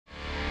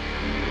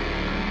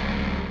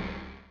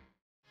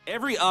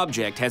Every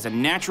object has a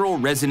natural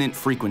resonant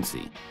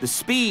frequency, the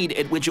speed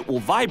at which it will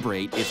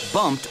vibrate if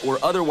bumped or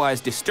otherwise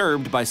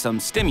disturbed by some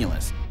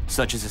stimulus,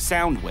 such as a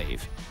sound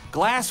wave.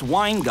 Glass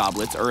wine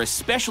goblets are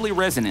especially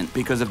resonant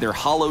because of their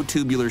hollow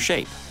tubular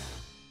shape.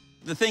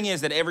 The thing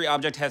is that every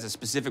object has a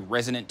specific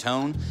resonant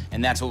tone,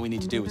 and that's what we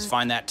need to do, is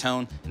find that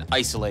tone and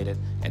isolate it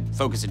and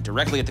focus it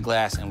directly at the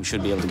glass, and we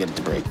should be able to get it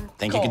to break.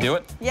 Think you can do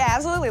it? Yeah,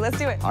 absolutely. Let's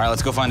do it. All right,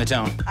 let's go find the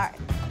tone. All right.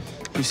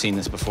 You've seen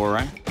this before,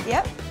 right?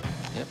 Yep.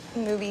 Yep.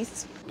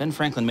 Movies. Ben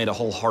Franklin made a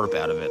whole harp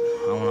out of it.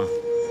 I want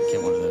to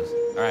get one of those.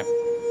 All right.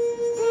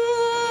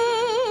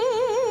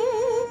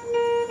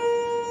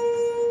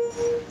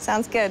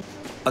 Sounds good.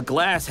 A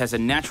glass has a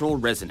natural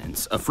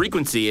resonance, a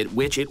frequency at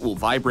which it will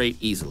vibrate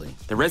easily.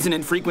 The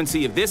resonant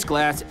frequency of this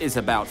glass is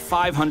about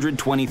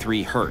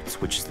 523 hertz,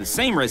 which is the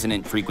same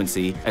resonant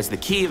frequency as the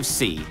key of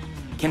C.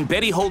 Can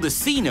Betty hold a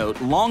C note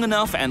long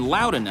enough and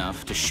loud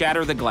enough to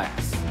shatter the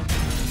glass?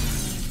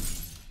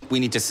 We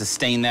need to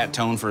sustain that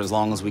tone for as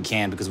long as we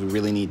can because we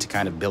really need to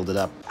kind of build it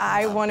up.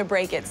 I want to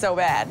break it so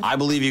bad. I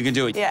believe you can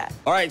do it. Yeah.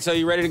 All right, so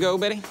you ready to go,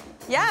 Betty?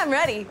 Yeah, I'm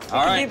ready. We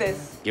can do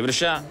this. Give it a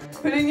shot.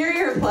 Put in your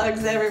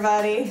earplugs,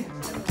 everybody.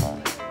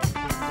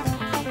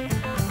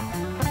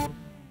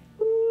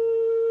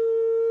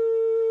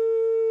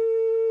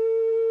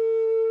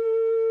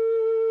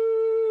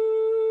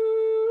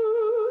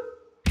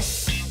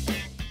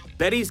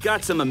 Betty's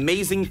got some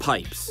amazing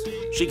pipes.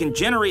 She can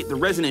generate the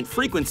resonant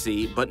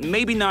frequency, but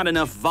maybe not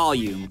enough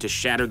volume to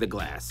shatter the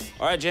glass.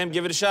 All right, Jim,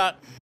 give it a shot.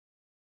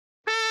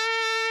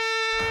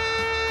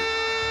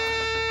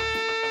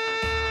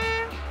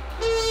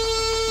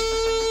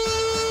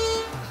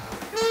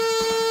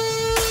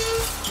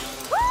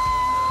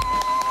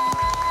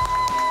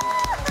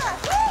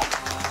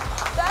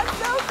 That's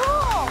so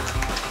cool.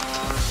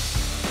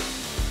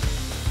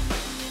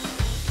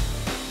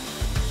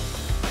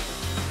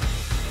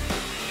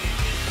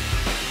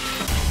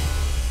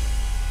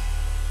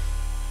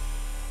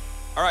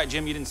 All right,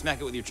 Jim, you didn't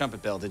smack it with your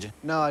trumpet bell, did you?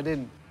 No, I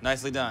didn't.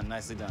 Nicely done,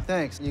 nicely done.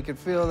 Thanks. You could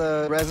feel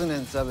the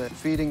resonance of it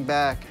feeding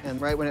back,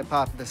 and right when it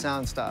popped, the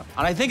sound stopped.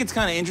 And I think it's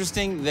kind of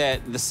interesting that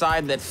the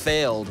side that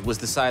failed was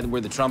the side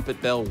where the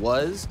trumpet bell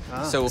was.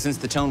 Ah. So since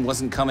the tone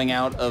wasn't coming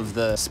out of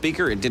the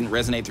speaker, it didn't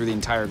resonate through the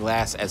entire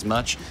glass as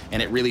much,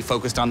 and it really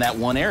focused on that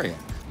one area.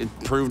 It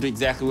proved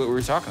exactly what we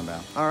were talking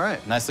about. All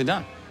right. Nicely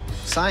done.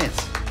 Science.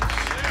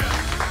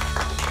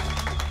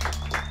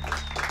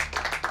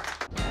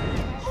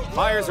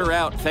 Fires are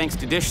out thanks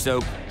to dish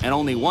soap, and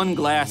only one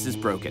glass is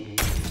broken.